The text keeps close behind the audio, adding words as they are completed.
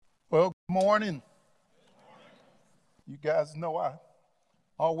Well, good morning. You guys know I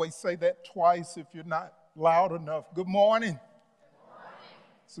always say that twice if you're not loud enough. Good morning.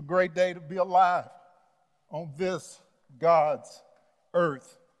 It's a great day to be alive on this God's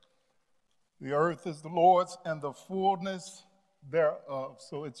earth. The earth is the Lord's and the fullness thereof.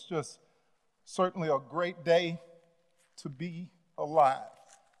 So it's just certainly a great day to be alive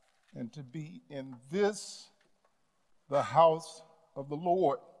and to be in this, the house of the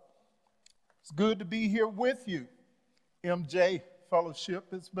Lord. It's good to be here with you. MJ Fellowship,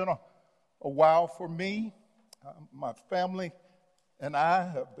 it's been a while for me. My family and I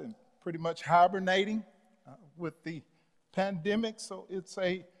have been pretty much hibernating with the pandemic, so it's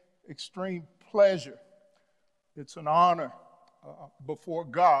an extreme pleasure. It's an honor before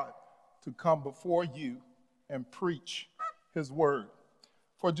God to come before you and preach his word.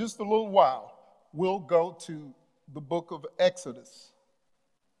 For just a little while, we'll go to the book of Exodus.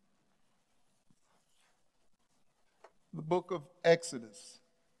 The book of Exodus,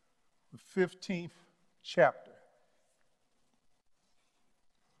 the 15th chapter.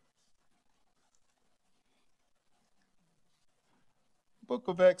 Book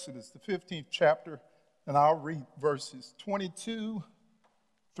of Exodus, the 15th chapter, and I'll read verses 22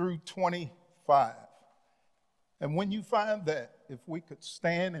 through 25. And when you find that, if we could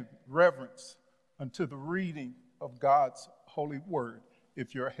stand in reverence unto the reading of God's holy word,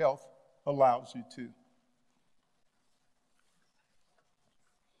 if your health allows you to.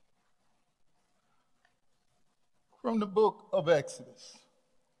 From the book of Exodus,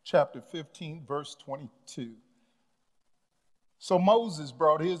 chapter 15, verse 22. So Moses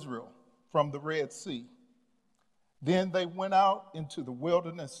brought Israel from the Red Sea. Then they went out into the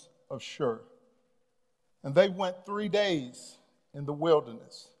wilderness of Shur. And they went 3 days in the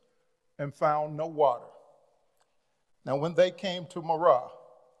wilderness and found no water. Now when they came to Marah,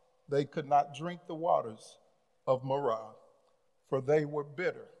 they could not drink the waters of Marah, for they were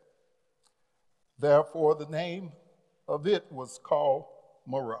bitter. Therefore the name of it was called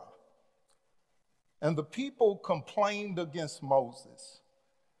Marah. And the people complained against Moses,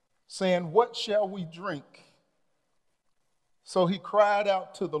 saying, "What shall we drink?" So he cried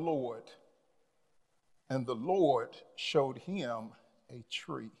out to the Lord, and the Lord showed him a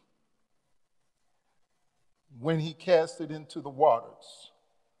tree. When he cast it into the waters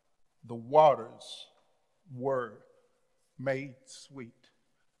were made sweet.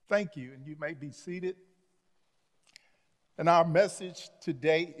 Thank you, and you may be seated. And our message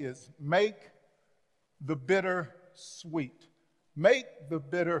today is make the bitter sweet. Make the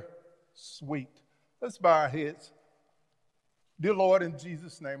bitter sweet. Let's bow our heads. Dear Lord, in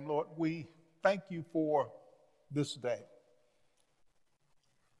Jesus' name, Lord, we thank you for this day.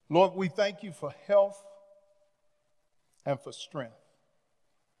 Lord, we thank you for health and for strength.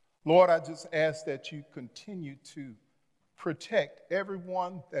 Lord, I just ask that you continue to protect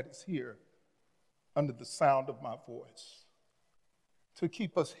everyone that is here under the sound of my voice, to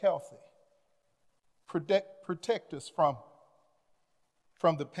keep us healthy, protect us from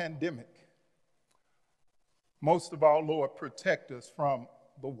the pandemic. Most of all, Lord, protect us from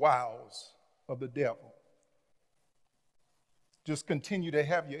the wiles of the devil. Just continue to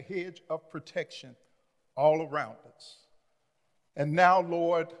have your hedge of protection all around us. And now,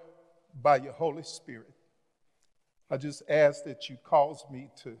 Lord, by your Holy Spirit, I just ask that you cause me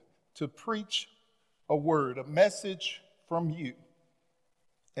to preach a word, a message from you,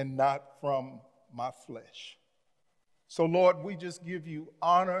 and not from my flesh. So, Lord, we just give you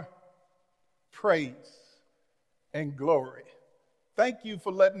honor, praise, and glory. Thank you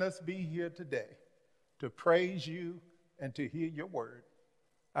for letting us be here today to praise you and to hear your word.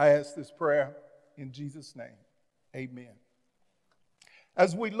 I ask this prayer in Jesus' name. Amen.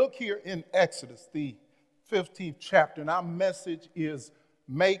 As we look here in Exodus, the 15th chapter, and our message is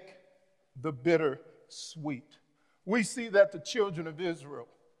make the bitter sweet. We see that the children of Israel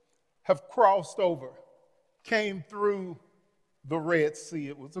have crossed over, came through the Red Sea.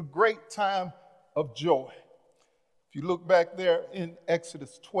 It was a great time of joy. If you look back there in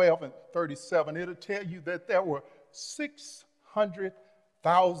Exodus 12 and 37, it'll tell you that there were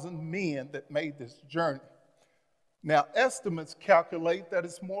 600,000 men that made this journey. Now, estimates calculate that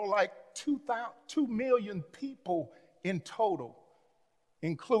it's more like 2 million people in total,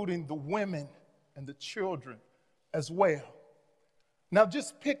 including the women and the children as well. Now,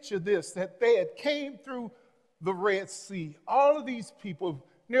 just picture this, that they had came through the Red Sea. All of these people,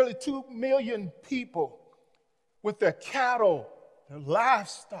 nearly 2 million people, with their cattle, their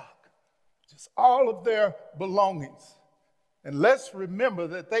livestock, just all of their belongings. And let's remember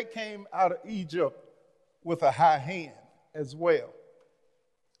that they came out of Egypt with a high hand as well.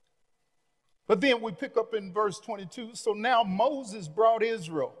 But then we pick up in verse 22. So now Moses brought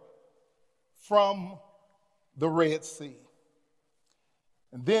Israel from the Red Sea.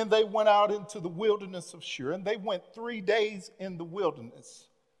 And then they went out into the wilderness of Shur, and they went 3 days in the wilderness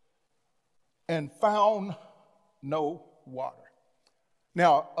and found no water.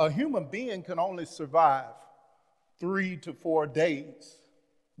 Now, a human being can only survive 3 to 4 days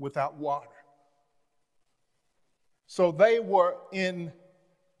without water. So they were in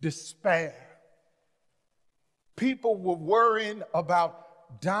despair. People were worrying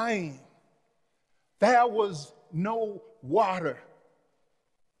about dying. There was no water.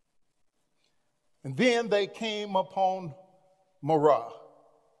 And then they came upon Marah.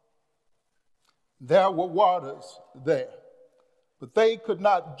 There were waters there, but they could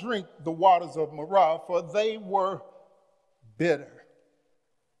not drink the waters of Marah, for they were bitter.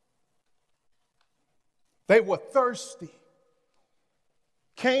 They were thirsty.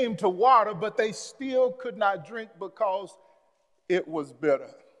 Came to water, but they still could not drink because it was bitter.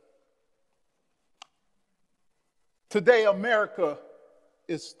 Today, America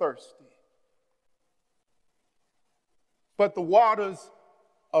is thirsty. But the waters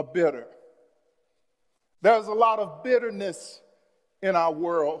are bitter. There's a lot of bitterness in our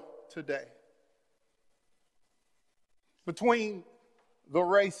world today. Between the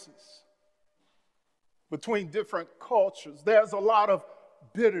races, between different cultures, there's a lot of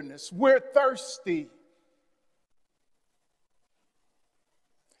bitterness. We're thirsty.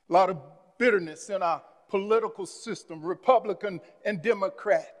 A lot of bitterness in our political system, Republican and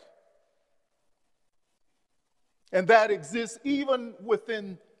Democrat. And that exists even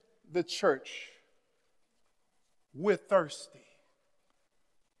within the church. We're thirsty,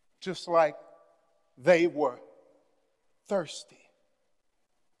 just like they were thirsty.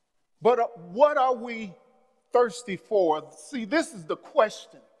 But what are we thirsty for? See, this is the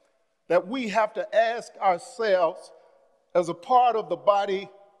question that we have to ask ourselves as a part of the body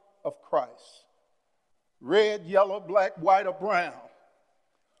of Christ. Red, yellow, black, white, or brown.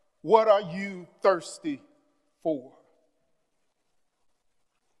 What are you thirsty for?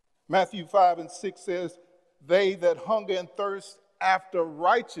 Matthew 5:6 says, they that hunger and thirst after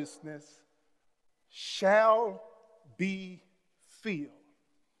righteousness shall be filled.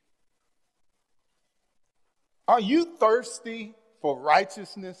 Are you thirsty for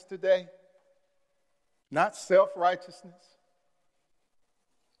righteousness today? Not self-righteousness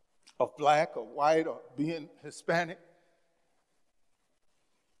of black or white or being Hispanic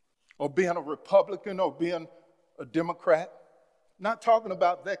or being a Republican or being a Democrat. Not talking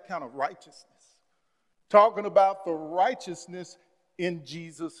about that kind of righteousness. Talking about the righteousness in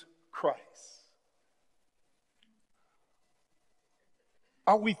Jesus Christ.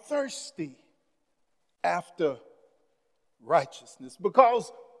 Are we thirsty after righteousness?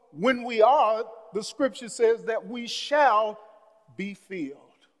 Because when we are, the scripture says that we shall be filled.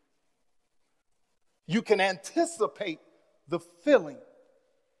 You can anticipate the filling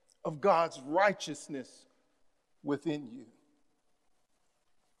of God's righteousness within you.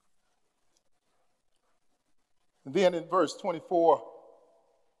 And then in verse 24,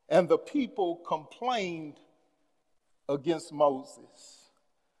 and the people complained against Moses,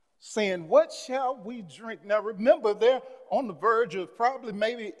 saying, what shall we drink? Now remember, they're on the verge of probably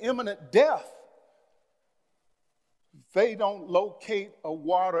maybe imminent death. They don't locate a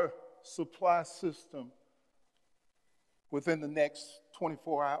water supply system within the next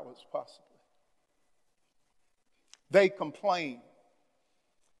 24 hours, possibly. They complain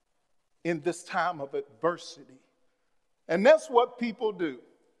in this time of adversity. And that's what people do.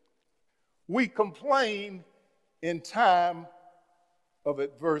 We complain in time of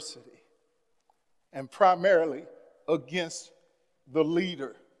adversity, and primarily against the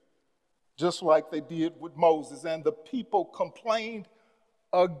leader, just like they did with Moses. And the people complained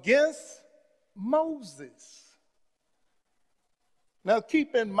against Moses. Now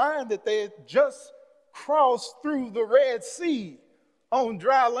keep in mind that they had just crossed through the Red Sea on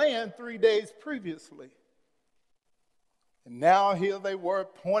dry land 3 days previously. And now here they were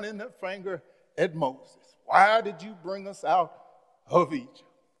pointing their finger at Moses. Why did you bring us out of Egypt?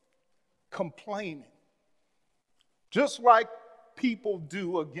 Complaining. Just like people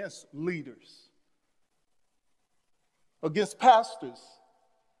do against leaders, against pastors,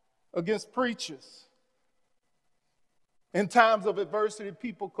 against preachers. In times of adversity,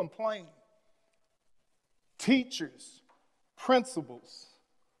 people complain. Teachers, principals,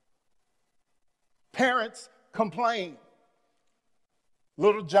 parents complain.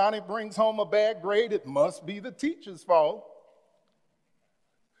 Little Johnny brings home a bad grade, it must be the teacher's fault.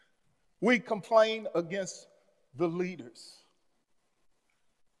 We complain against the leaders.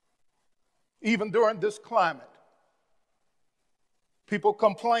 Even during this climate, people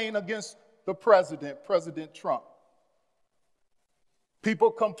complain against the president, President Trump.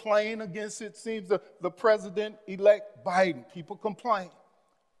 People complain against, it seems, the president-elect Biden. People complain.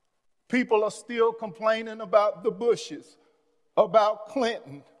 People are still complaining about the Bushes, about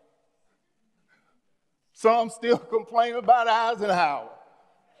Clinton. Some still complain about Eisenhower.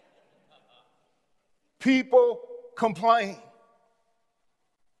 People complain.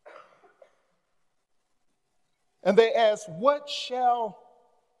 And they ask, what shall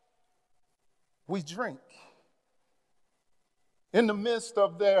we drink? In the midst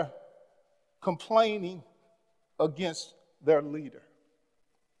of their complaining against their leader.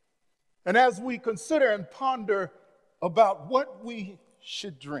 And as we consider and ponder about what we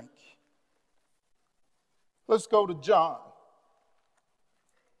should drink, let's go to John,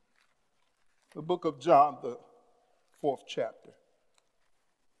 the book of John, the 4th chapter.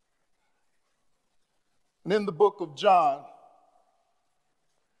 And in the book of John,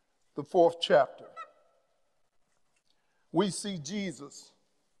 the 4th chapter, we see Jesus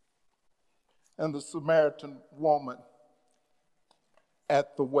and the Samaritan woman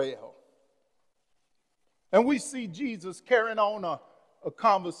at the well. And we see Jesus carrying on a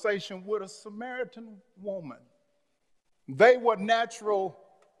conversation with a Samaritan woman. They were natural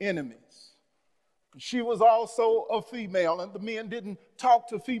enemies. She was also a female, and the men didn't talk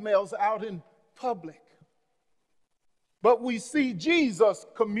to females out in public. But we see Jesus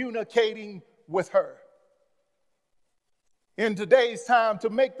communicating with her. In today's time, to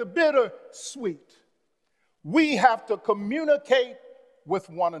make the bitter sweet, we have to communicate with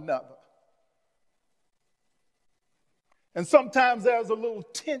one another. And sometimes there's a little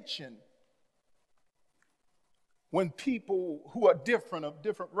tension when people who are different, of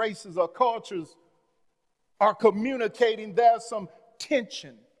different races or cultures, are communicating. There's some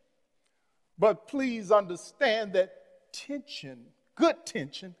tension. But please understand that tension, good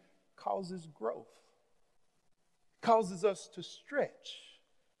tension, causes growth, causes us to stretch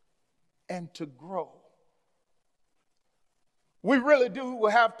and to grow. We really do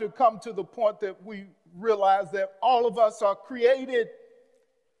have to come to the point that we realize that all of us are created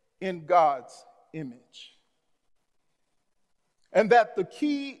in God's image. And that the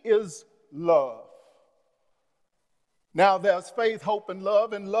key is love. Now there's faith, hope, and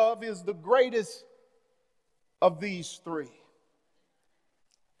love is the greatest of these three.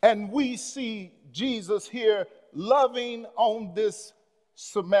 And we see Jesus here loving on this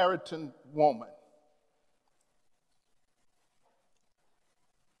Samaritan woman.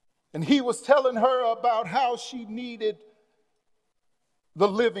 And he was telling her about how she needed the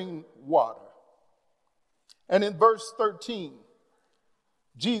living water. And in verse 13,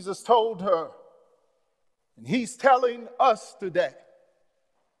 Jesus told her, and he's telling us today,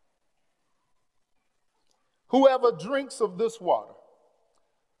 whoever drinks of this water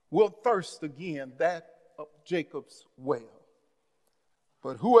will thirst again, that of Jacob's well.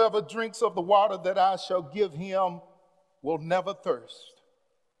 But whoever drinks of the water that I shall give him will never thirst.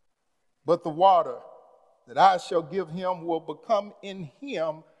 But the water that I shall give him will become in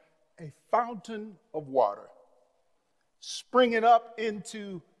him a fountain of water, springing up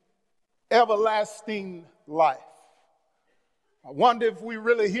into everlasting life. I wonder if we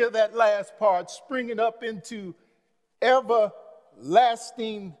really hear that last part, springing up into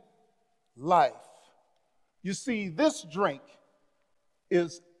everlasting life. You see, this drink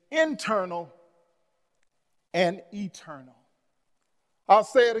is internal and eternal. I'll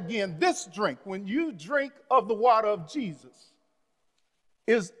say it again. This drink, when you drink of the water of Jesus,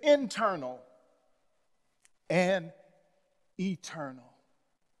 is internal and eternal.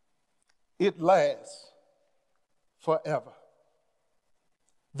 It lasts forever.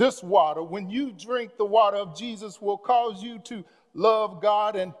 This water, when you drink the water of Jesus, will cause you to love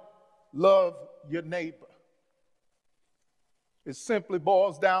God and love your neighbor. It simply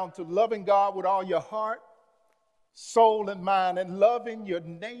boils down to loving God with all your heart, soul, and mind, and loving your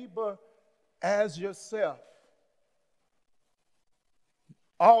neighbor as yourself.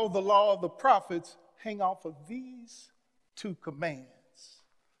 All the law of the prophets hang off of these two commands.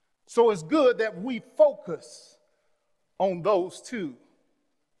 So it's good that we focus on those two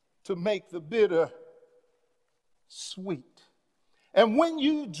to make the bitter sweet. And when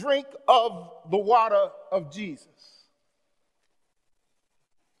you drink of the water of Jesus,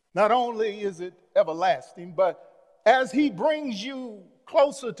 not only is it everlasting, but as he brings you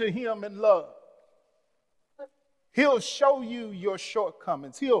closer to him in love, he'll show you your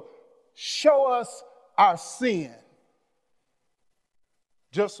shortcomings. He'll show us our sin,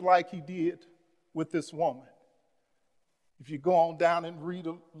 just like he did with this woman. If you go on down and read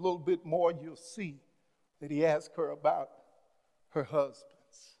a little bit more, you'll see that he asked her about her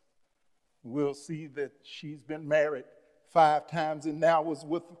husbands. We'll see that she's been married 5 times and now was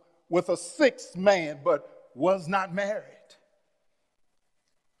with a 6th man, but was not married.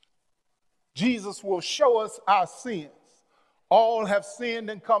 Jesus will show us our sins. All have sinned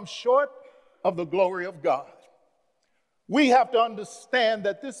and come short of the glory of God. We have to understand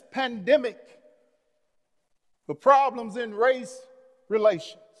that this pandemic, the problems in race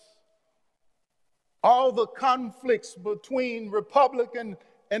relations, all the conflicts between Republican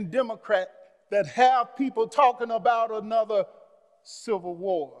and Democrat that have people talking about another civil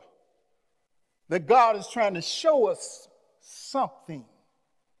war, that God is trying to show us something.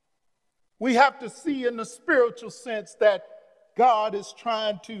 We have to see in the spiritual sense that God is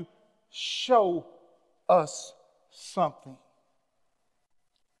trying to show us something.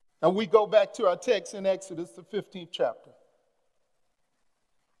 Now we go back to our text in Exodus, the 15th chapter.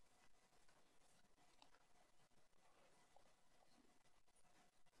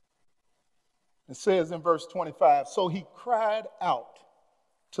 It says in verse 25, so he cried out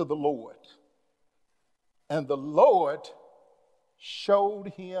to the Lord, and the Lord showed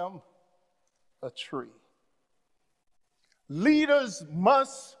him a tree. Leaders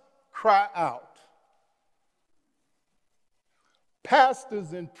must cry out.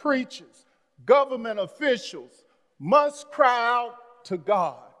 Pastors and preachers, government officials must cry out to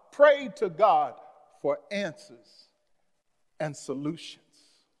God, pray to God for answers and solutions.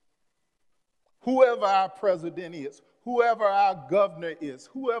 Whoever our president is, whoever our governor is,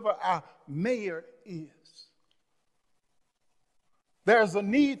 whoever our mayor is, there's a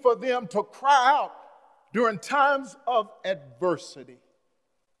need for them to cry out during times of adversity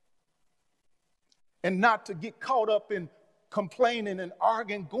and not to get caught up in complaining and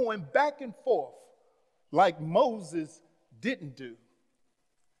arguing, going back and forth like Moses didn't do.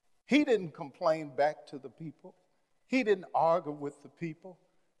 He didn't complain back to the people. He didn't argue with the people.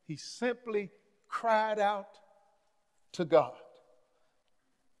 He simply cried out to God.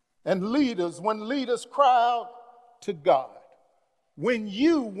 And leaders, when leaders cry out to God, when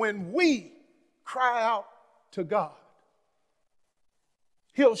we cry out to God,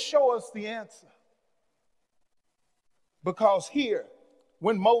 he'll show us the answer. Because here,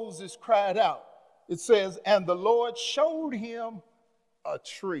 when Moses cried out, it says, and the Lord showed him a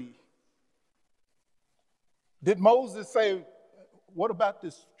tree. Did Moses say, what about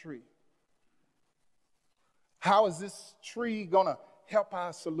this tree? How is this tree going to help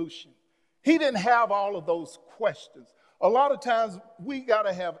our solution? He didn't have all of those questions. A lot of times we got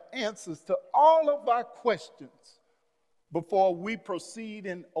to have answers to all of our questions before we proceed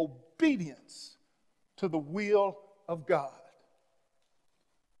in obedience to the will of God.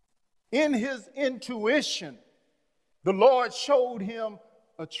 In his intuition, the Lord showed him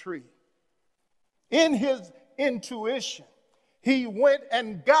a tree. In his intuition, he went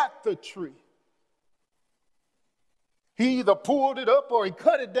and got the tree. He either pulled it up or he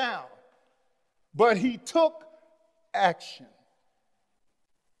cut it down, but he took action.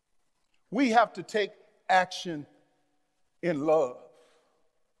 We have to take action in love.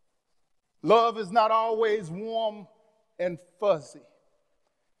 Love is not always warm and fuzzy.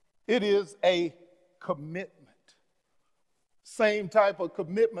 It is a commitment. Same type of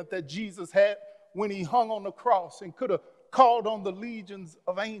commitment that Jesus had when he hung on the cross and could have called on the legions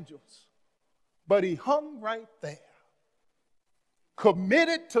of angels. But he hung right there,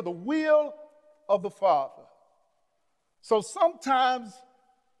 committed to the will of the Father. So sometimes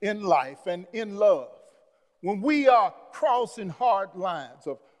in life and in love, when we are crossing hard lines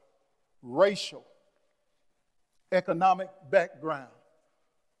of racial, economic background,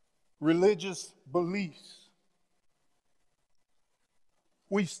 religious beliefs,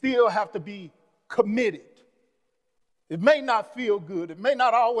 we still have to be committed. It may not feel good. It may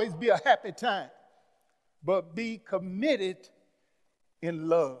not always be a happy time, but be committed in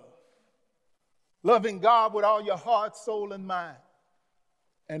love. Loving God with all your heart, soul, and mind,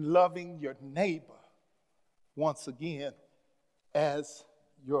 and loving your neighbor, once again, as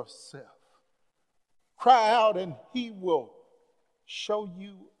yourself. Cry out and he will show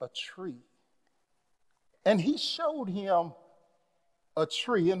you a tree. And he showed him a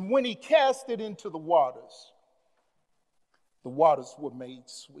tree. And when he cast it into the waters were made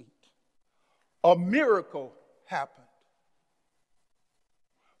sweet. A miracle happened.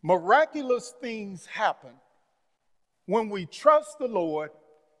 Miraculous things happen when we trust the Lord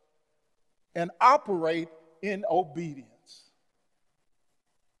and operate in obedience.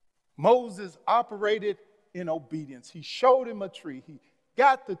 Moses operated in obedience. He showed him a tree. He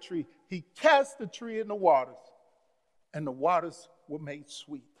got the tree. He cast the tree in the waters. and the waters were made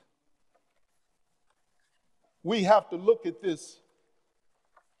sweet. We have to look at this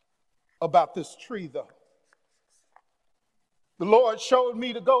about this tree, though. The Lord showed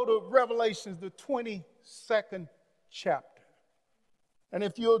me to go to Revelations, the 22nd chapter. And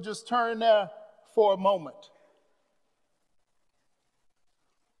if you'll just turn there for a moment.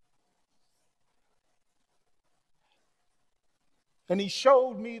 And he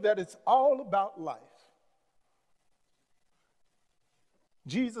showed me that it's all about life.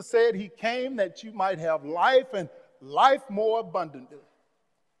 Jesus said he came that you might have life and life more abundantly.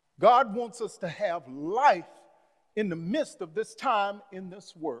 God wants us to have life in the midst of this time in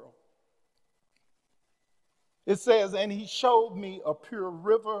this world. It says, and he showed me a pure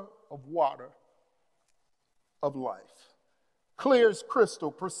river of water of life, clear as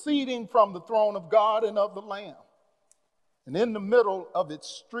crystal, proceeding from the throne of God and of the Lamb. And in the middle of its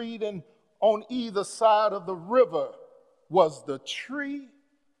street and on either side of the river was the tree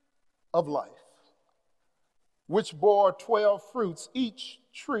of life, which bore 12 fruits, each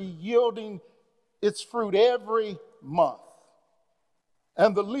tree yielding its fruit every month.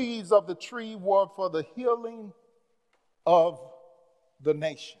 And the leaves of the tree were for the healing of the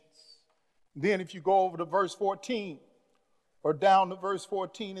nations. Then if you go over to verse 14, or down to verse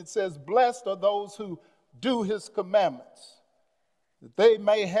 14, it says, blessed are those who do his commandments, that they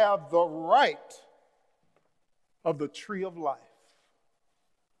may have the right of the tree of life,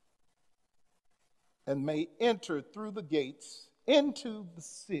 and may enter through the gates into the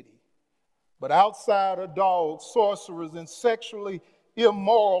city. But outside are dogs, sorcerers, and sexually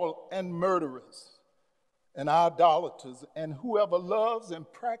immoral, and murderers, and idolaters, and whoever loves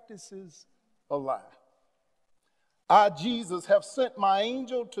and practices a lie. I, Jesus, have sent my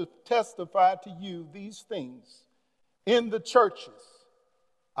angel to testify to you these things in the churches.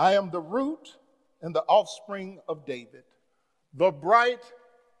 I am the root and the offspring of David, the bright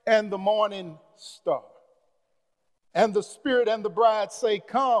and the morning star. And the Spirit and the bride say,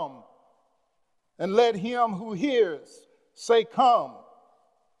 come. And let him who hears say, come.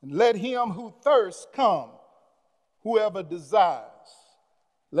 And let him who thirsts come. Whoever desires,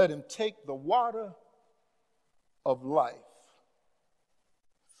 let him take the water of life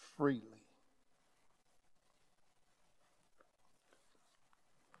freely.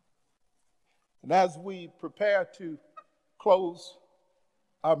 And as we prepare to close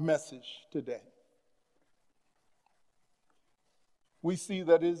our message today, we see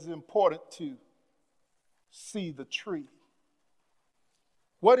that it is important to see the tree.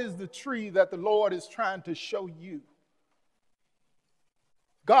 What is the tree that the Lord is trying to show you?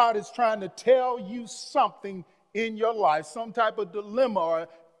 God is trying to tell you something in your life, some type of dilemma or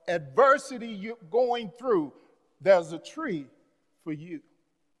adversity you're going through. There's a tree for you.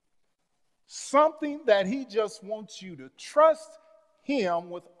 Something that he just wants you to trust him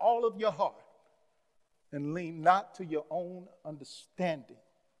with all of your heart and lean not to your own understanding,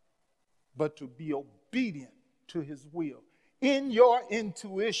 but to be obedient to his will. In your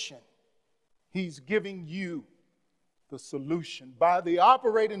intuition, he's giving you the solution. By the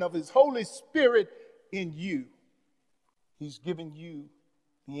operating of his Holy Spirit in you, he's giving you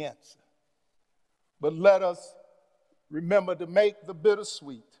the answer. But let us remember to make the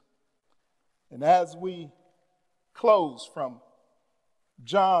bittersweet. And as we close from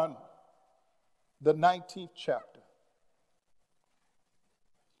John, the 19th chapter,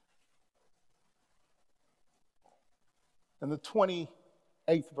 and the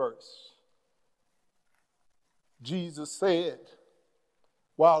 28th verse, Jesus said,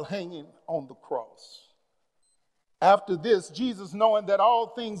 while hanging on the cross, after this, Jesus, knowing that all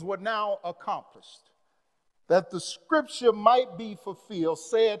things were now accomplished, that the scripture might be fulfilled,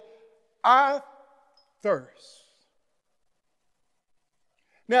 said, I thirst.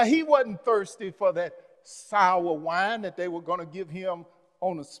 Now, he wasn't thirsty for that sour wine that they were going to give him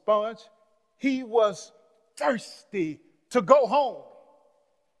on a sponge. He was thirsty to go home,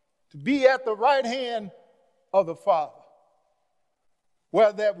 to be at the right hand of the Father,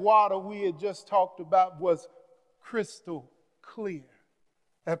 where that water we had just talked about was crystal clear,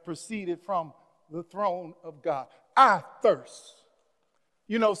 that proceeded from the throne of God. I thirst.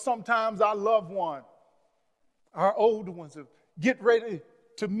 You know, sometimes our loved one, our old ones, get ready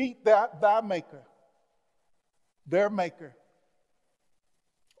to meet thy maker, their maker.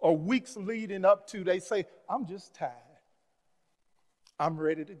 Or weeks leading up to, they say, I'm just tired. I'm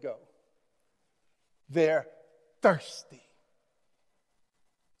ready to go. They're thirsty.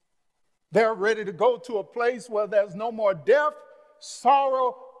 They're ready to go to a place where there's no more death,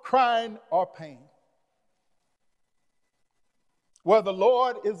 sorrow, crying, or pain. Where the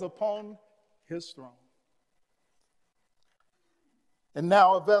Lord is upon his throne. And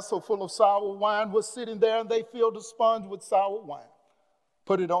now a vessel full of sour wine was sitting there, and they filled a sponge with sour wine,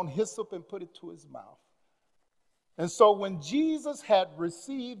 put it on hyssop, and put it to his mouth. And so when Jesus had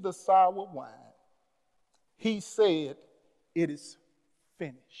received the sour wine, he said, "It is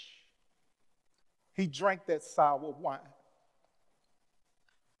finished." He drank that sour wine.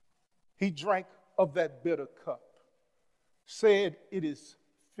 He drank of that bitter cup, said, "It is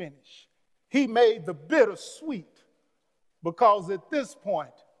finished." He made the bitter sweet, because at this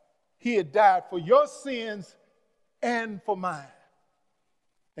point, he had died for your sins and for mine,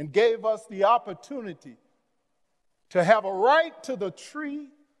 and gave us the opportunity to have a right to the tree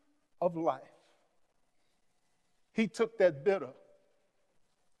of life. He took that bitter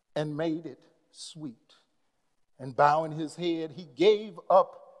and made it sweet. And bowing his head, he gave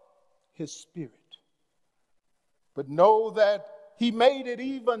up his spirit. But know that he made it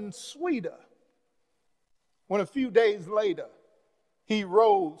even sweeter when a few days later he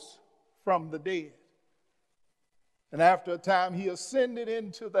rose from the dead. And after a time he ascended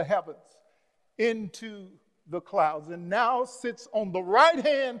into the heavens, into the clouds, and now sits on the right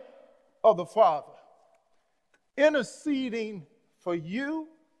hand of the Father, interceding for you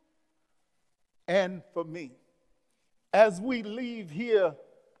and for me. As we leave here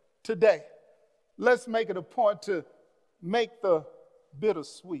today, let's make it a point to make the bitter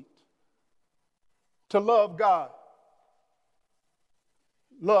sweet, to love God,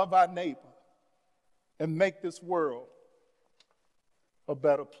 love our neighbor, and make this world a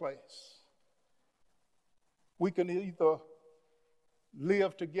better place. We can either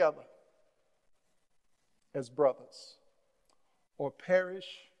live together as brothers or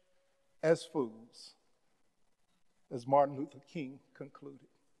perish as fools, as Martin Luther King concluded.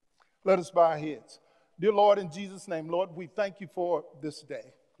 Let us bow our heads. Dear Lord, in Jesus' name, Lord, we thank you for this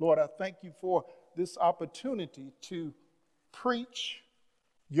day. Lord, I thank you for this opportunity to preach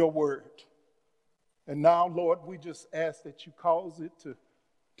your word. And now, Lord, we just ask that you cause it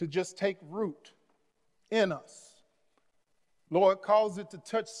to just take root in us. Lord, cause it to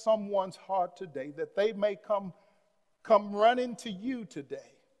touch someone's heart today, that they may come running to you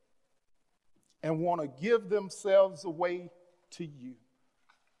today and want to give themselves away to you.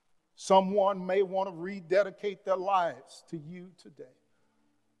 Someone may want to rededicate their lives to you today.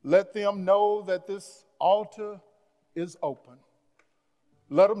 Let them know that this altar is open.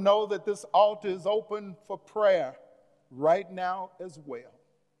 Let them know that this altar is open for prayer right now as well.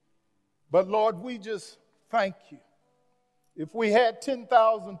 But Lord, we just thank you. If we had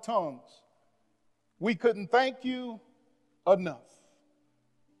 10,000 tongues, we couldn't thank you enough.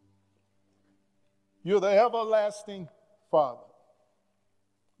 You're the everlasting Father,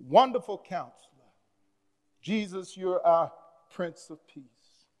 wonderful Counselor. Jesus, you're our Prince of Peace.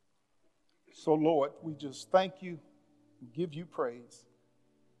 So, Lord, we just thank you and give you praise.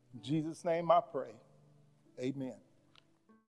 In Jesus' name I pray. Amen.